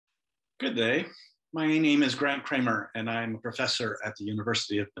Good day. My name is Grant Kramer, and I'm a professor at the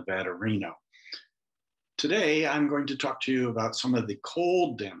University of Nevada, Reno. Today, I'm going to talk to you about some of the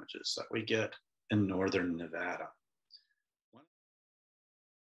cold damages that we get in northern Nevada.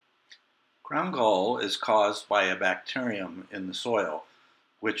 Crown gall is caused by a bacterium in the soil,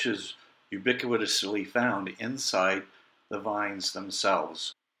 which is ubiquitously found inside the vines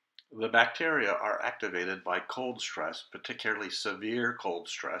themselves. The bacteria are activated by cold stress, particularly severe cold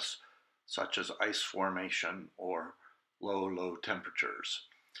stress, such as ice formation or low temperatures.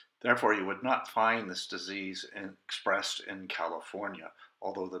 Therefore, you would not find this disease expressed in California,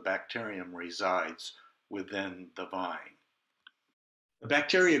 although the bacterium resides within the vine. The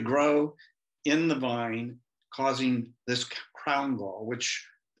bacteria grow in the vine, causing this crown gall, which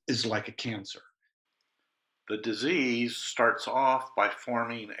is like a cancer. The disease starts off by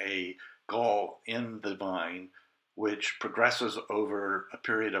forming a gall in the vine, which progresses over a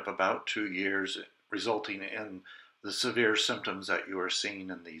period of about 2 years, resulting in the severe symptoms that you are seeing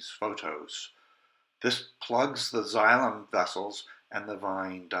in these photos. This plugs the xylem vessels and the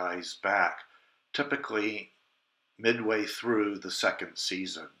vine dies back, typically midway through the second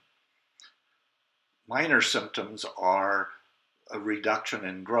season. Minor symptoms are a reduction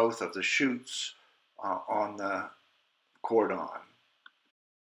in growth of the shoots on the cordon.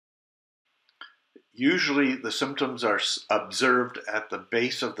 Usually the symptoms are observed at the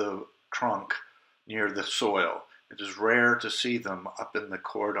base of the trunk near the soil. It is rare to see them up in the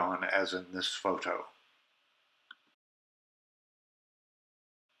cordon as in this photo.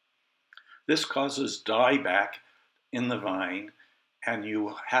 This causes dieback in the vine, and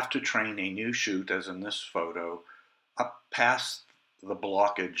you have to train a new shoot, as in this photo, up past the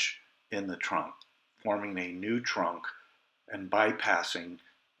blockage in the trunk, forming a new trunk and bypassing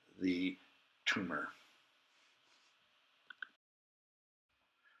the tumor.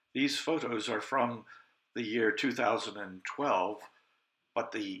 These photos are from the year 2012,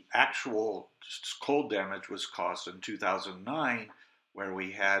 but the actual cold damage was caused in 2009, where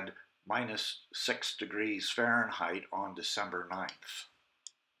we had -6 degrees Fahrenheit on December 9th.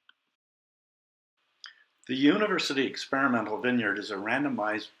 The University Experimental Vineyard is a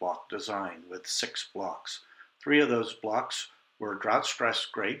randomized block design with 6 blocks. 3 of those blocks were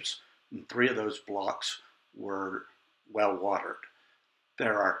drought-stressed grapes, and 3 of those blocks were well-watered.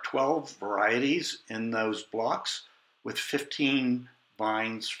 There are 12 varieties in those blocks, with 15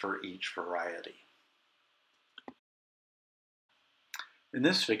 vines for each variety. In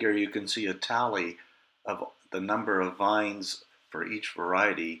this figure, you can see a tally of the number of vines for each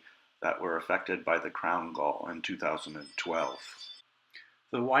variety that were affected by the crown gall in 2012.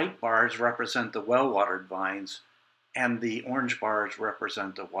 The white bars represent the well-watered vines, and the orange bars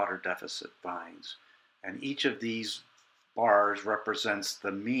represent the water deficit vines. And each of these bars represents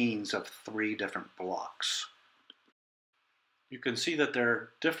the means of 3 different blocks. You can see that there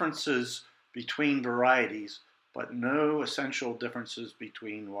are differences between varieties, but no essential differences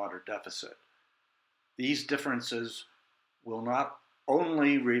between water deficit. These differences will not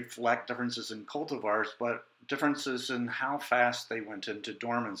only reflect differences in cultivars, but differences in how fast they went into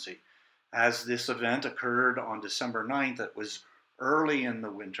dormancy. As this event occurred on December 9th, it was early in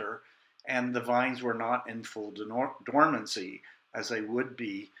the winter, and the vines were not in full dormancy as they would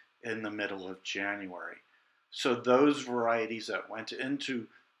be in the middle of January. So those varieties that went into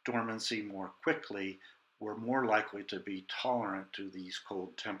dormancy more quickly were more likely to be tolerant to these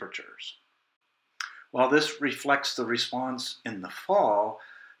cold temperatures. While this reflects the response in the fall,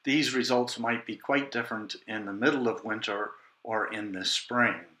 these results might be quite different in the middle of winter or in the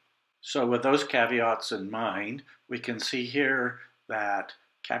spring. So with those caveats in mind, we can see here that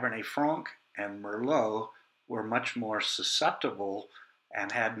Cabernet Franc and Merlot were much more susceptible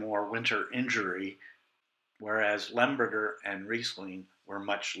and had more winter injury, whereas Lemberger and Riesling were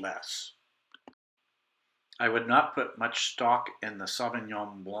much less. I would not put much stock in the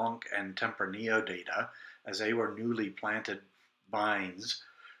Sauvignon Blanc and Tempranillo data, as they were newly planted vines,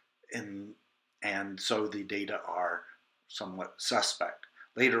 and so the data are somewhat suspect.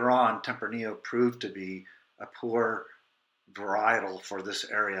 Later on, Tempranillo proved to be a poor varietal for this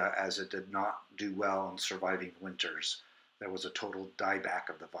area, as it did not do well in surviving winters. There was a total dieback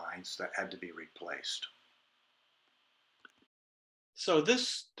of the vines that had to be replaced. So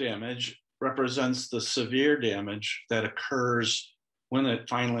this damage represents the severe damage that occurs when it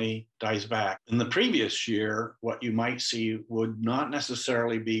finally dies back. In the previous year, what you might see would not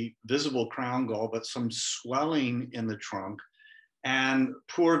necessarily be visible crown gall, but some swelling in the trunk and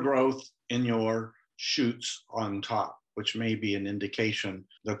poor growth in your shoots on top, which may be an indication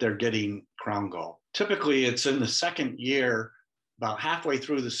that they're getting crown gall. Typically, it's in the second year about halfway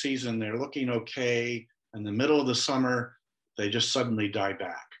through the season, they're looking okay. In the middle of the summer, they just suddenly die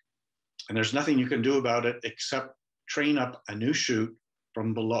back. And there's nothing you can do about it except train up a new shoot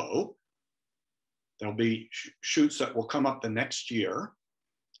from below. There'll be shoots that will come up the next year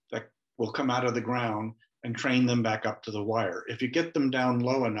that will come out of the ground and train them back up to the wire. If you get them down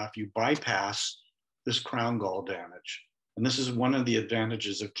low enough, you bypass this crown gall damage. And this is one of the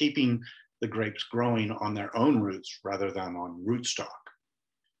advantages of keeping the grapes growing on their own roots rather than on rootstock.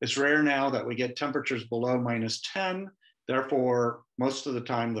 It's rare now that we get temperatures below -10. Therefore, most of the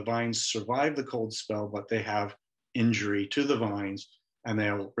time the vines survive the cold spell, but they have injury to the vines and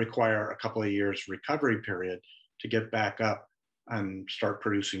they'll require a couple of years recovery period to get back up and start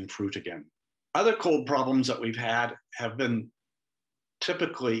producing fruit again. Other cold problems that we've had have been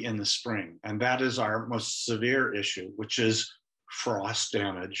typically in the spring, and that is our most severe issue, which is frost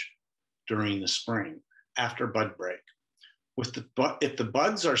damage during the spring after bud break. If the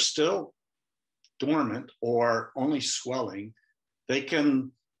buds are still dormant or only swelling, they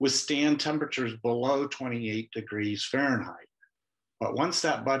can withstand temperatures below 28 degrees Fahrenheit. But once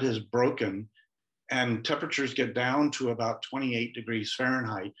that bud has broken and temperatures get down to about 28 degrees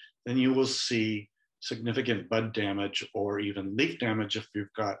Fahrenheit, then you will see significant bud damage or even leaf damage if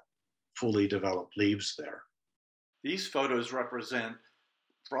you've got fully developed leaves there. These photos represent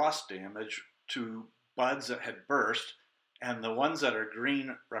frost damage to buds that had burst, and the ones that are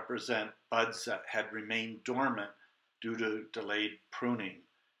green represent buds that had remained dormant due to delayed pruning.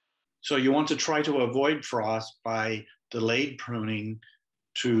 So you want to try to avoid frost by delayed pruning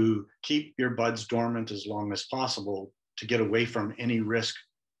to keep your buds dormant as long as possible to get away from any risk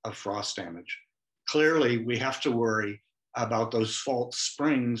of frost damage. Clearly, we have to worry about those false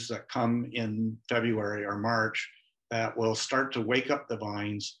springs that come in February or March that will start to wake up the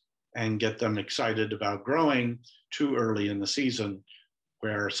vines and get them excited about growing too early in the season,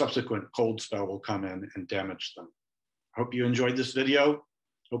 where subsequent cold spell will come in and damage them. I hope you enjoyed this video.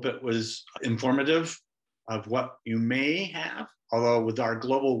 Hope it was informative of what you may have, although with our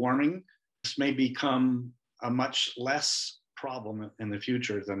global warming, this may become a much less problem in the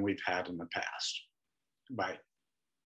future than we've had in the past. Bye.